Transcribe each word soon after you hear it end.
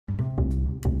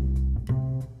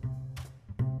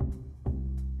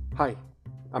Hi,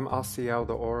 I'm Asiel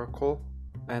the Oracle,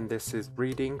 and this is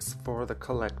Readings for the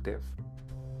Collective.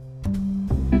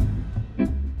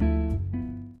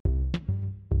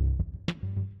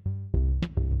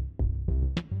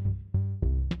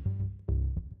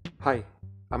 Hi,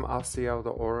 I'm Asiel the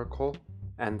Oracle,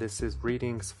 and this is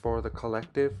Readings for the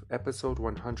Collective, episode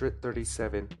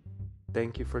 137.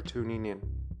 Thank you for tuning in.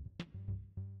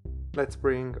 Let's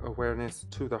bring awareness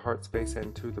to the heart space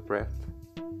and to the breath.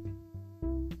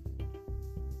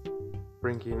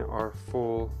 Bringing our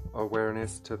full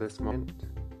awareness to this moment.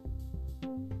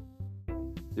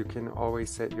 You can always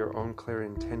set your own clear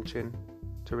intention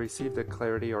to receive the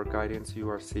clarity or guidance you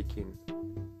are seeking.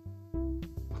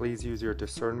 Please use your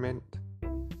discernment.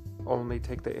 Only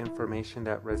take the information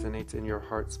that resonates in your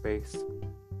heart space.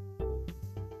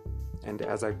 And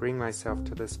as I bring myself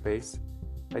to this space,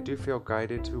 I do feel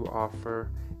guided to offer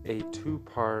a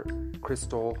two-part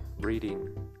crystal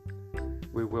reading.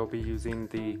 We will be using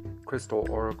the Crystal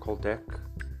Oracle deck,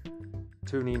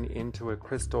 tuning into a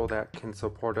crystal that can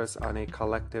support us on a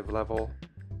collective level,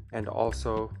 and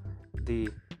also the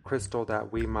crystal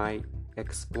that we might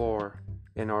explore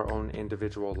in our own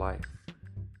individual life.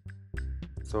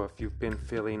 So if you've been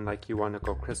feeling like you want to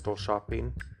go crystal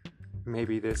shopping,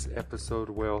 maybe this episode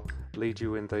will lead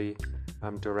you in the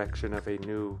direction of a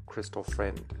new crystal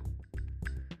friend.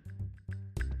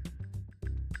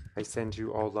 I send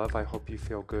you all love. I hope you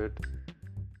feel good.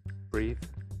 Breathe.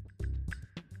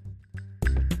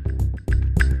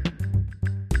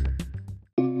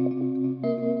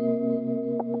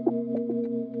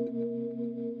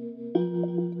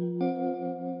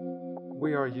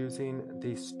 We are using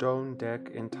the stone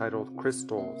deck entitled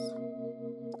Crystals.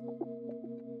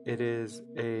 It is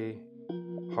a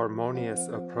harmonious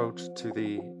approach to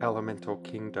the elemental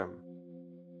kingdom.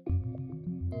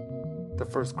 The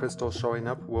first crystal showing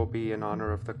up will be in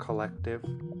honor of the collective.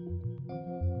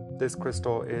 This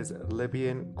crystal is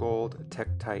Libyan gold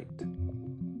tektite.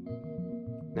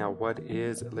 Now, what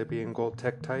is Libyan gold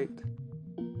tektite?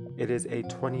 It is a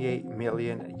 28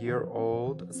 million year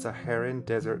old Saharan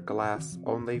desert glass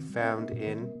only found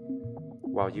in,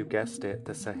 well, you guessed it,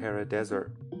 the Sahara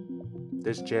Desert.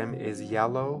 This gem is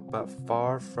yellow but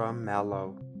far from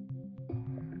mellow.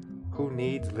 Who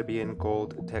needs Libyan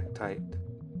gold tektite?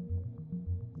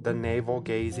 The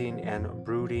navel-gazing and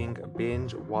brooding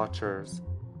binge watchers.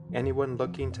 Anyone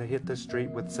looking to hit the street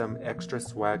with some extra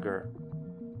swagger.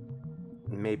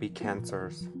 Maybe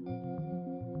cancers.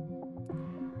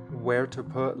 Where to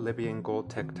put Libyan gold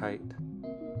tektite?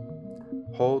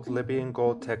 Hold Libyan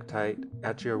gold tektite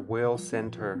at your will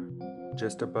center,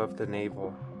 just above the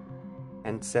navel,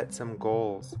 and set some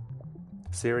goals.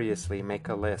 Seriously, make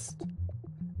a list.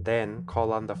 Then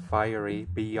call on the fiery,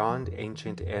 beyond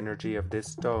ancient energy of this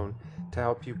stone to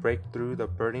help you break through the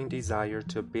burning desire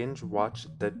to binge watch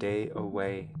the day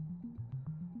away.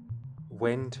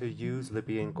 When to use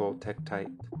Libyan gold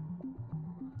tektite?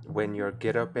 When your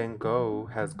get up and go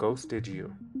has ghosted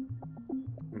you.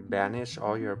 Banish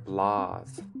all your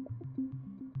blahs.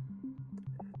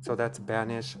 So that's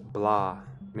banish blah,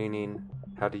 meaning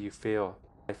how do you feel?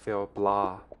 I feel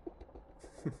blah.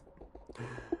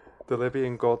 The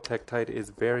Libyan gold tektite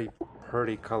is very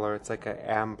pretty color. It's like an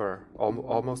amber,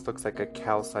 almost looks like a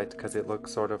calcite because it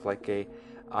looks sort of like a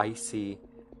icy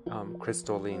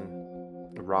crystalline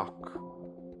rock.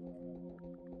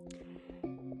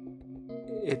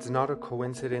 It's not a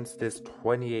coincidence this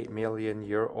 28 million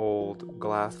year old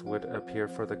glass would appear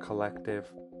for the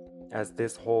collective, as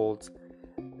this holds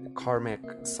karmic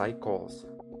cycles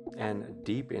and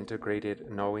deep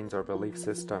integrated knowings or belief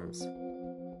systems.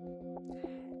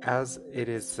 As it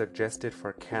is suggested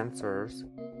for cancers,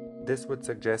 this would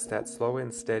suggest that slow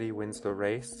and steady wins the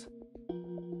race,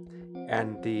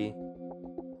 and the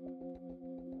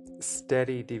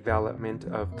steady development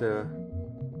of the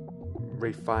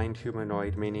refined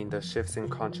humanoid, meaning the shifts in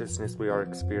consciousness we are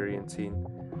experiencing,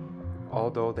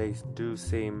 although they do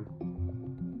seem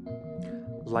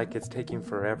like it's taking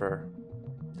forever,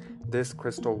 this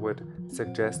crystal would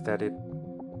suggest that it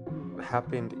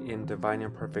happened in divine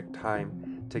and perfect time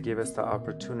to give us the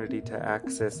opportunity to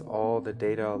access all the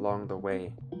data along the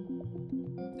way.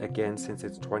 Again, since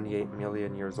it's 28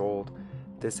 million years old,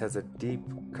 this has a deep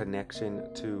connection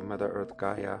to Mother Earth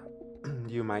Gaia.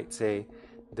 You might say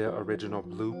the original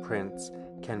blueprints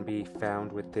can be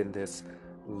found within this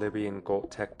Libyan gold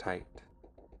tektite.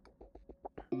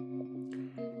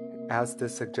 As the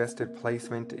suggested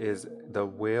placement is the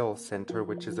will center,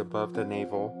 which is above the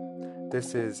navel,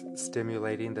 this is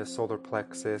stimulating the solar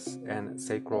plexus and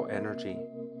sacral energy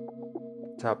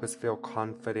to help us feel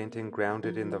confident and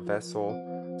grounded in the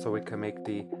vessel so we can make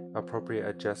the appropriate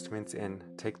adjustments and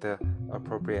take the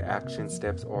appropriate action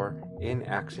steps or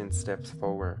inaction steps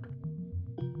forward.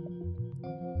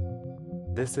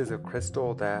 This is a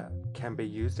crystal that can be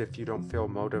used if you don't feel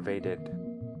motivated,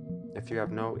 if you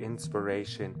have no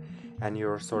inspiration and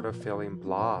you're sort of feeling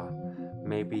blah,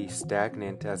 maybe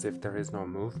stagnant, as if there is no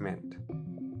movement.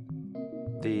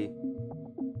 The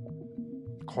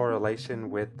correlation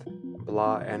with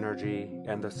blah energy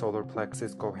and the solar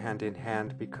plexus go hand in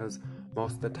hand, because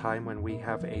most of the time when we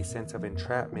have a sense of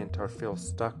entrapment or feel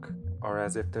stuck or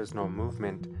as if there's no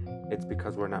movement, it's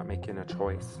because we're not making a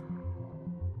choice.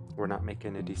 We're not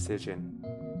making a decision.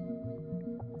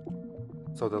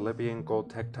 So the Libyan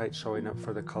gold tektite showing up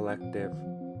for the collective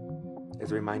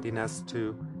is reminding us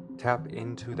to tap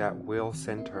into that will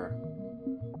center,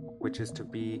 which is to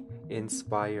be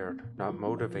inspired, not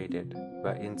motivated,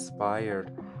 but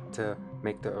inspired to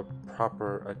make the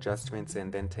proper adjustments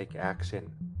and then take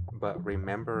action. But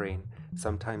remembering,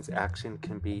 sometimes action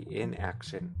can be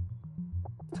inaction.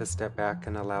 To step back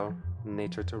and allow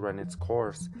nature to run its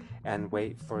course and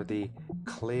wait for the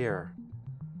clear,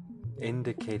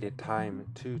 indicated time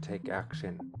to take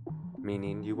action.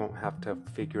 Meaning you won't have to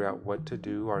figure out what to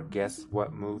do or guess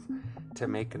what move to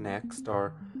make next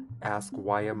or ask,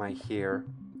 why am I here?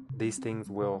 These things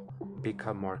will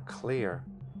become more clear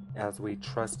as we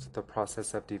trust the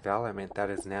process of development that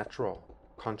is natural.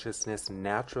 Consciousness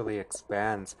naturally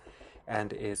expands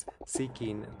and is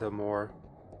seeking the more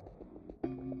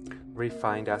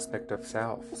refined aspect of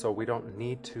self. So we don't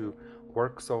need to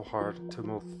work so hard to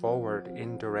move forward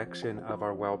in direction of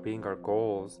our well-being, our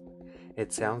goals.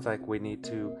 It sounds like we need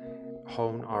to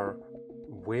hone our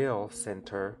will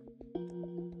center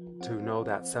to know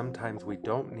that sometimes we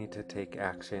don't need to take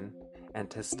action, and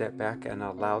to step back and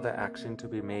allow the action to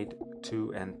be made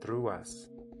to and through us.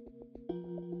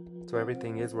 So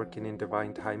everything is working in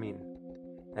divine timing.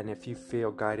 And if you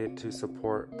feel guided to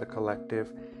support the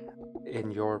collective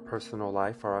in your personal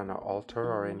life or on an altar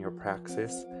or in your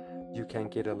praxis, you can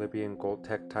get a Libyan gold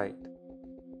tektite.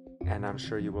 And I'm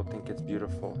sure you will think it's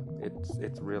beautiful.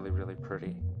 It's really, really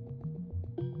pretty.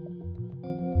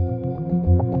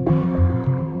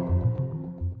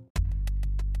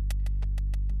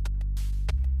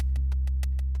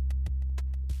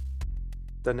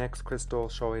 The next crystal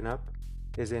showing up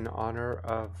is in honor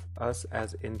of us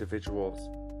as individuals.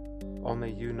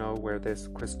 Only you know where this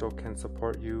crystal can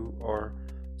support you or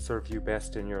serve you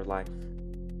best in your life.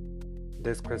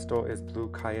 This crystal is blue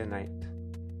kyanite.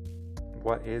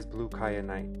 What is blue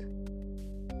kyanite?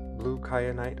 Blue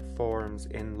kyanite forms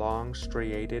in long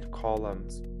striated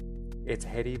columns. Its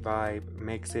heady vibe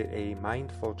makes it a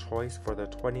mindful choice for the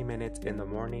 20 minutes in the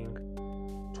morning,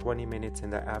 20 minutes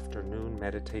in the afternoon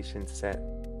meditation set.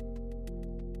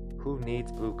 Who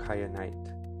needs blue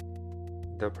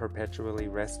kyanite? The perpetually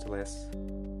restless.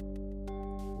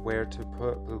 Where to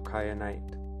put blue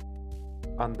kyanite?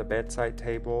 On the bedside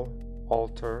table,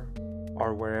 altar,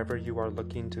 or wherever you are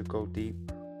looking to go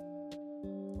deep.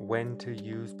 When to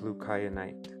use blue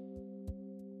kyanite?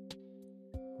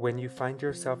 When you find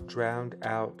yourself drowned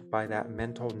out by that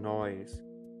mental noise,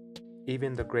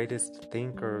 even the greatest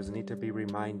thinkers need to be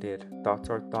reminded, thoughts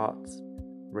are thoughts,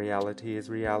 reality is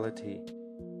reality.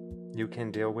 You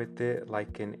can deal with it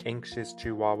like an anxious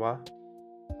chihuahua,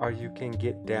 or you can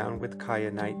get down with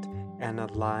kyanite and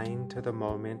align to the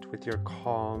moment with your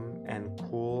calm and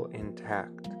cool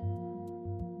intact.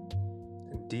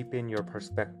 Deepen your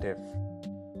perspective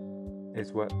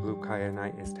is what blue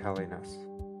kyanite is telling us.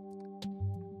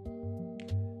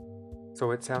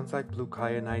 So it sounds like blue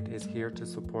kyanite is here to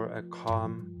support a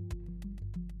calm,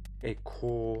 a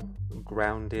cool,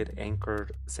 grounded,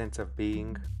 anchored sense of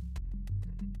being.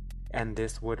 And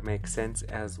this would make sense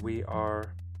as we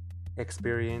are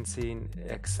experiencing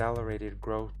accelerated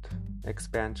growth,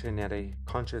 expansion at a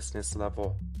consciousness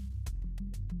level.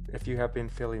 If you have been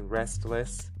feeling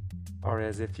restless, or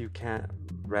as if you can't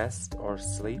rest or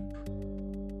sleep,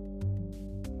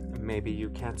 maybe you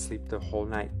can't sleep the whole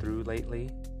night through lately,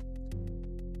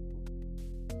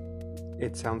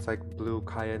 it sounds like blue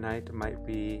kyanite might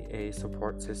be a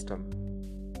support system,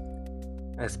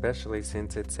 especially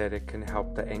since it said it can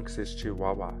help the anxious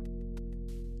chihuahua.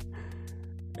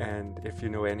 And if you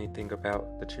know anything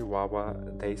about the chihuahua,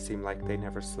 they seem like they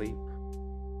never sleep.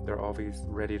 They're always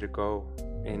ready to go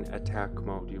in attack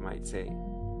mode, you might say.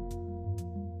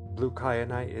 Blue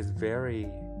kyanite is very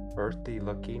earthy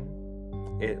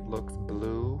looking. It looks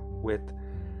blue with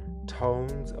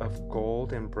tones of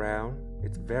gold and brown.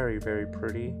 It's very, very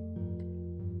pretty.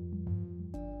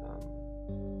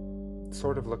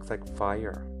 Sort of looks like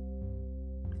fire,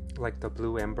 like the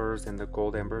blue embers and the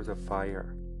gold embers of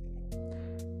fire.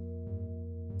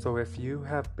 So if you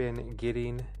have been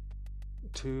getting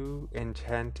too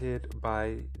enchanted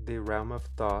by the realm of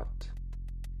thought,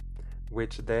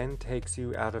 which then takes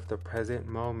you out of the present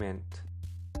moment,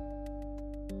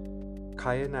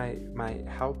 Kyanite might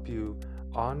help you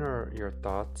honor your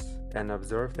thoughts and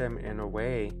observe them in a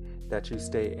way that you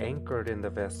stay anchored in the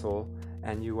vessel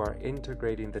and you are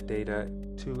integrating the data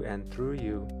to and through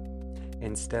you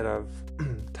instead of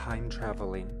time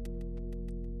traveling.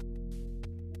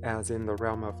 As in the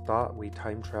realm of thought, we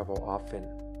time travel often.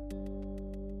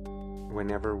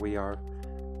 Whenever we are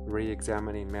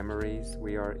re-examining memories,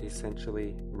 we are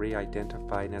essentially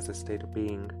re-identifying as a state of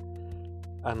being,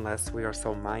 unless we are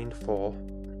so mindful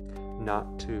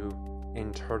not to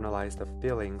internalize the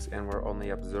feelings and we're only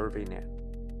observing it.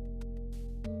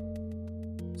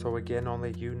 So again,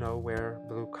 only you know where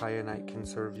blue kyanite can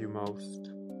serve you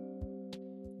most.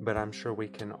 But I'm sure we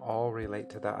can all relate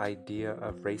to the idea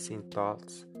of racing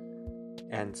thoughts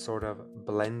and sort of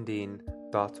blending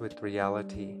thoughts with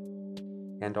reality.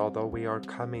 And although we are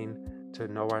coming to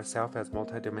know ourselves as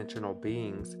multidimensional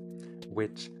beings,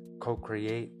 which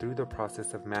co-create through the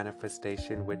process of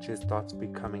manifestation, which is thoughts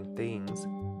becoming things,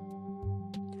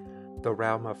 the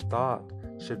realm of thought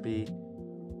should be,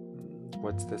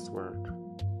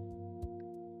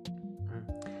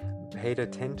 paid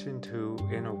attention to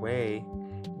in a way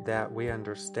that we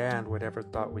understand whatever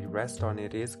thought we rest on,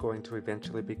 it is going to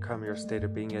eventually become your state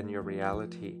of being and your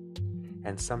reality.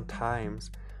 And sometimes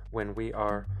when we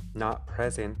are not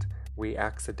present, we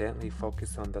accidentally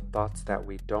focus on the thoughts that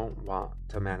we don't want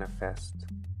to manifest.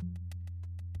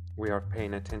 We are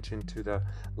paying attention to the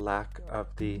lack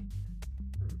of the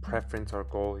preference or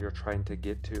goal you're trying to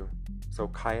get to. So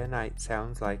kyanite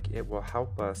sounds like it will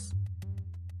help us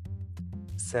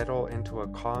settle into a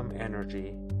calm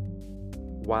energy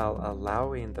while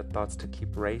allowing the thoughts to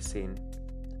keep racing.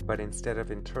 But instead of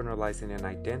internalizing and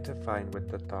identifying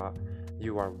with the thought,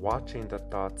 you are watching the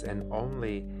thoughts and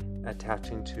only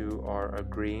attaching to or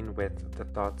agreeing with the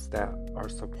thoughts that are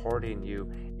supporting you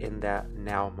in that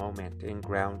now moment, in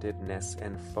groundedness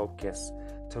and focus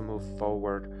to move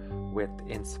forward with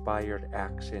inspired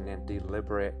action and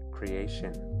deliberate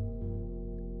creation.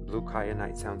 Blue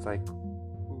kyanite sounds like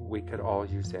we could all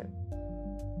use it.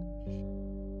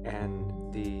 And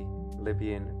the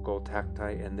Libyan gold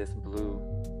tactite and this blue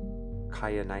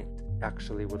kyanite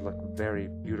actually would look very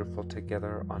beautiful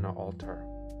together on an altar.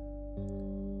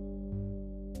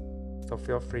 So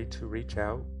feel free to reach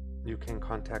out. You can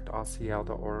contact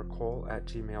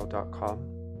asieltheoracle@gmail.com,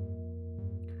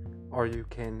 or you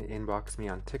can inbox me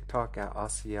on TikTok at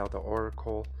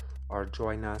asieltheoracle, or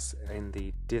join us in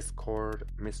the Discord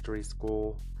Mystery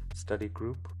School study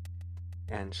group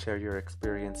and share your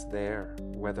experience there,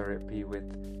 whether it be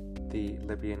with the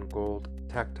Libyan gold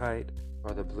tactite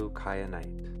or the blue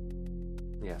kyanite.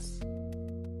 Yes.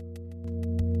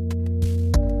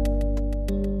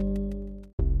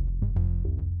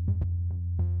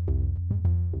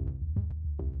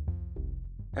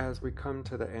 As we come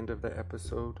to the end of the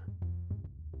episode,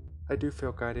 I do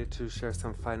feel guided to share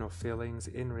some final feelings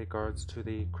in regards to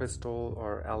the crystal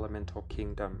or elemental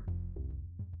kingdom.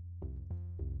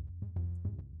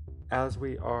 As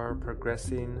we are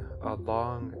progressing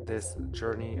along this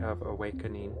journey of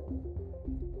awakening,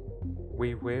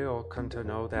 we will come to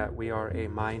know that we are a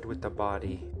mind with a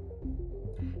body.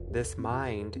 This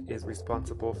mind is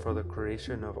responsible for the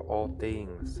creation of all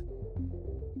things.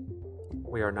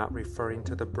 We are not referring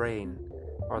to the brain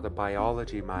or the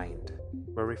biology mind.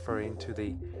 We're referring to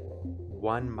the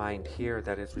one mind here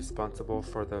that is responsible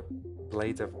for the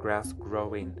blades of grass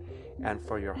growing and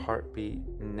for your heartbeat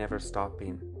never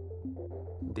stopping.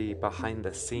 The behind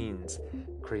the scenes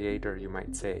creator, you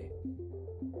might say.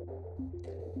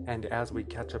 And as we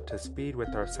catch up to speed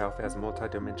with ourselves as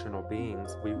multidimensional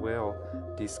beings, we will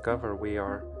discover we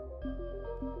are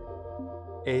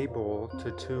able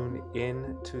to tune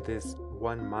in to this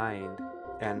one mind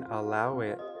and allow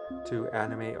it to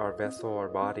animate our vessel or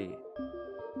body.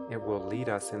 It will lead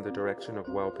us in the direction of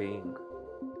well-being.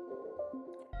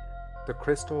 The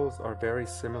crystals are very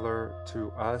similar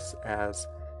to us, as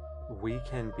we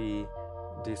can be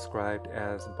described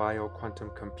as bioquantum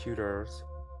computers,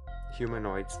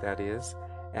 humanoids that is,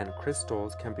 and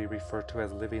crystals can be referred to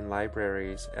as living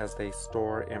libraries, as they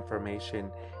store information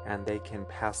and they can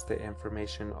pass the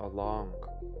information along.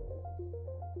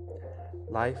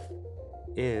 Life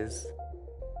is,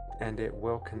 and it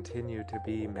will continue to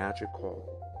be, magical.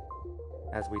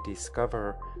 As we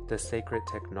discover the sacred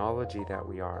technology that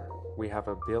we are, we have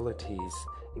abilities,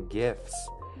 gifts,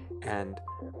 and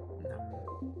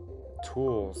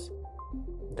tools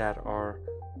that are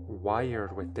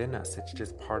wired within us. It's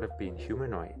just part of being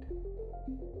humanoid.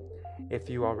 If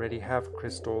you already have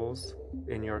crystals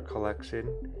in your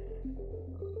collection,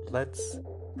 let's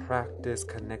practice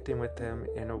connecting with them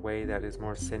in a way that is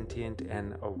more sentient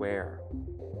and aware.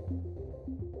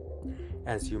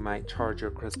 As you might charge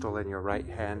your crystal in your right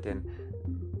hand and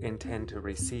intend to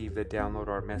receive the download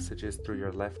or messages through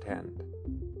your left hand.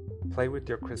 Play with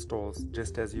your crystals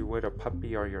just as you would a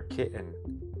puppy or your kitten.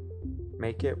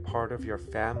 Make it part of your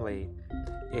family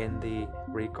in the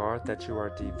regard that you are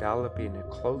developing a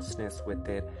closeness with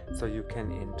it so you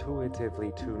can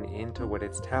intuitively tune into what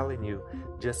it's telling you,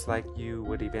 just like you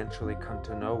would eventually come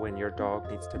to know when your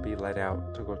dog needs to be let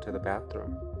out to go to the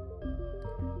bathroom.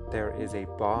 There is a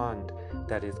bond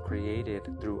that is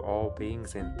created through all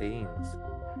beings and things,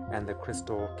 and the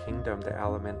crystal kingdom, the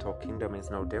elemental kingdom, is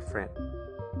no different,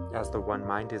 as the one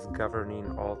mind is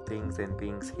governing all things and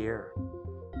beings here.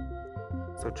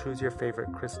 So choose your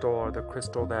favorite crystal, or the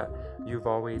crystal that you've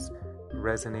always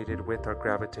resonated with or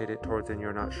gravitated towards and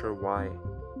you're not sure why.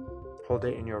 Hold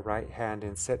it in your right hand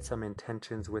and set some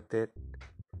intentions with it,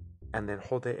 and then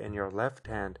hold it in your left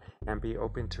hand and be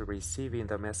open to receiving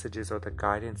the messages or the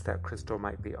guidance that crystal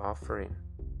might be offering.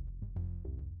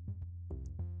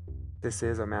 This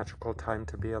is a magical time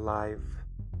to be alive.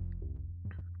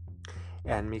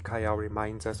 And Mikhail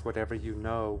reminds us, whatever you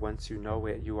know, once you know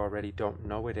it, you already don't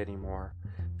know it anymore.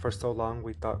 For so long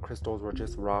we thought crystals were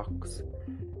just rocks,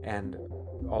 and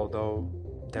although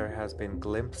there has been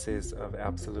glimpses of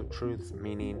absolute truth,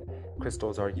 meaning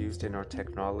crystals are used in our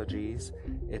technologies,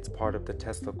 it's part of the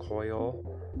Tesla coil.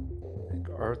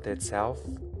 Earth itself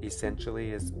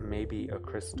essentially is maybe a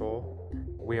crystal.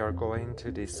 We are going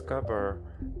to discover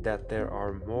that there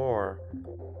are more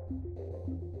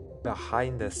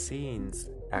behind the scenes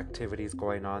activities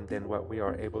going on than what we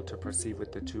are able to perceive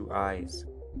with the two eyes.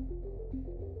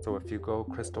 So if you go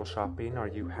crystal shopping or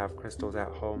you have crystals at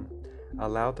home,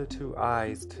 allow the two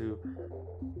eyes to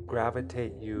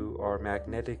gravitate you or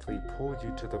magnetically pull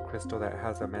you to the crystal that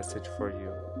has a message for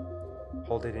you.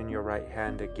 Hold it in your right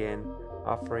hand again,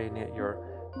 offering it your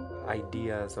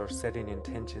ideas or setting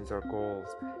intentions or goals,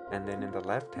 and then in the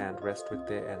left hand, rest with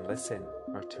it and listen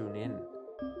or tune in.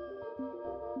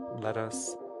 Let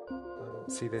us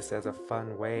see this as a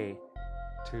fun way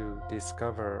to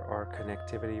discover our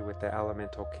connectivity with the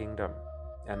elemental kingdom,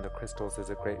 and the crystals is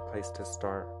a great place to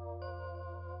start.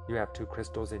 You have two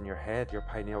crystals in your head. Your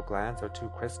pineal glands are two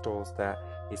crystals that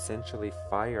essentially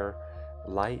fire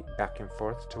light back and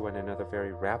forth to one another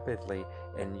very rapidly,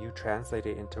 and you translate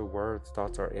it into words,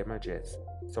 thoughts, or images.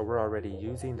 So we're already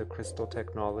using the crystal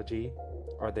technology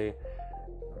or the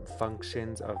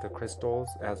functions of the crystals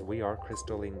as we are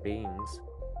crystalline beings.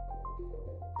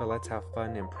 But let's have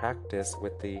fun and practice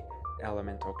with the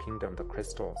elemental kingdom, the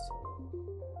crystals.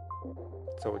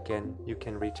 So again, you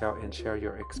can reach out and share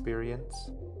your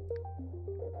experience,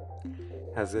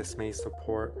 as this may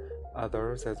support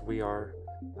others as we are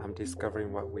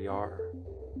discovering what we are.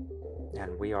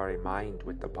 And we are a mind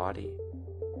with the body,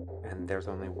 and there's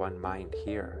only one mind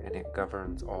here, and it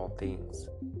governs all things.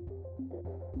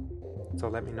 So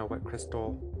let me know what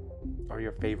crystal or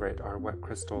your favorite, or what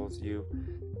crystals you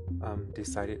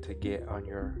decided to get on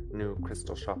your new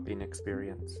crystal shopping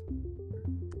experience.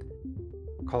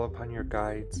 Call upon your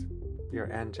guides,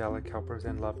 your angelic helpers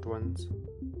and loved ones.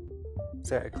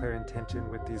 Set a clear intention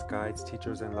with these guides,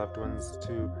 teachers, and loved ones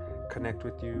to connect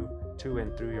with you to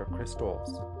and through your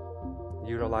crystals.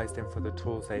 Utilize them for the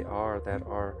tools they are, that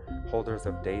are holders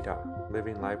of data,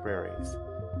 living libraries.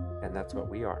 And that's what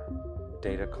we are,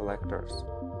 data collectors.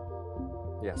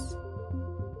 Yes.